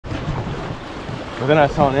But then I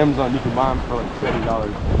saw on Amazon you can buy them for like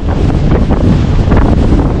 $70.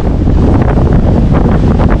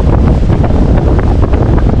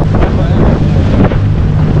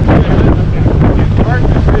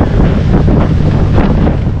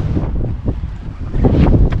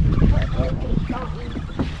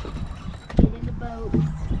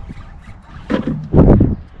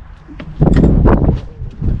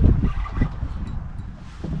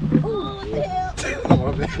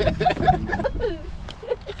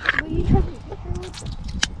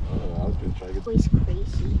 He's crazy.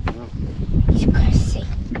 He's crazy.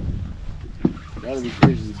 Gotta be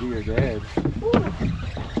crazy to be your dad.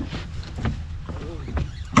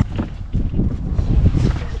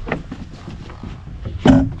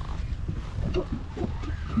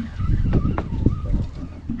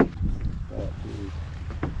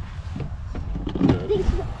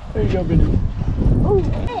 There you go, Benny.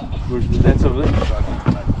 Where's the dance over there?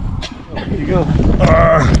 There you go.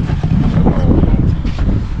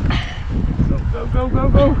 Go, go,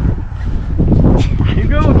 go. Keep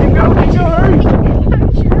going, hurry.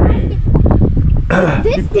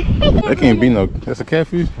 That can't be no, that's a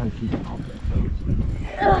catfish?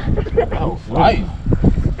 Oh, right.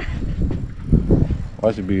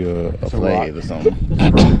 Why should be a flag or something?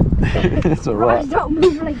 It's a rock. Don't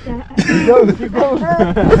move like that. Keep going.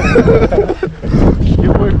 Get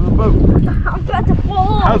away from the boat. I'm about to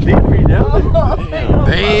fall. How deep are you down there?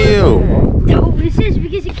 Damn. No, this is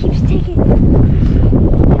because it keeps taking.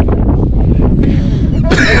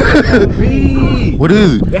 What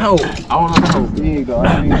is it? No, I don't know how big though. I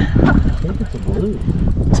think it's a balloon.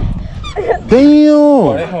 Damn.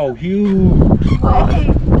 Oh, that hoe huge.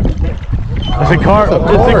 It's a carp.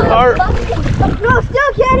 It's a carp. No,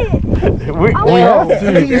 still get it. We have to.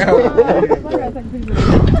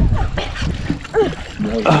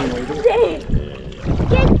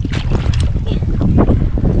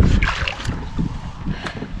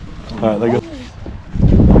 Alright, there you go.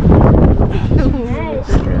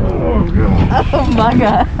 Oh my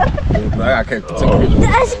god. I can't take a picture.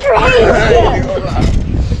 That's crazy.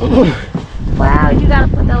 Wow, you gotta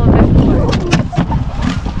put that one back forward.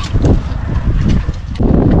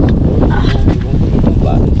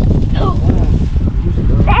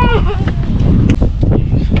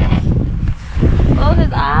 Oh,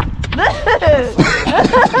 his eye.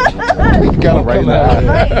 Got him right now.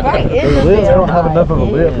 Right in the They don't have enough of a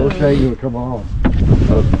lip. They'll show you it come on.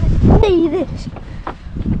 Need this.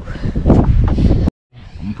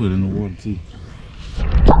 I'm gonna put it in the water too.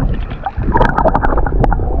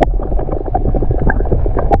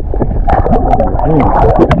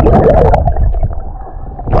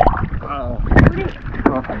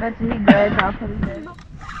 I bet you he good. I'll put it in.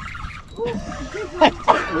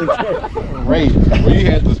 Ray, where you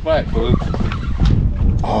had the spot, bud?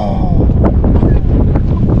 Oh.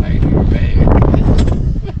 I ain't even bad.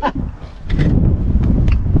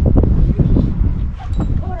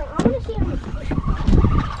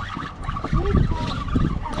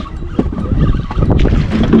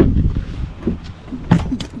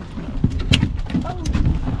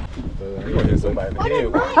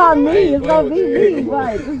 Not me, it's not me.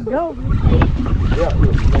 Right, just go. Yeah,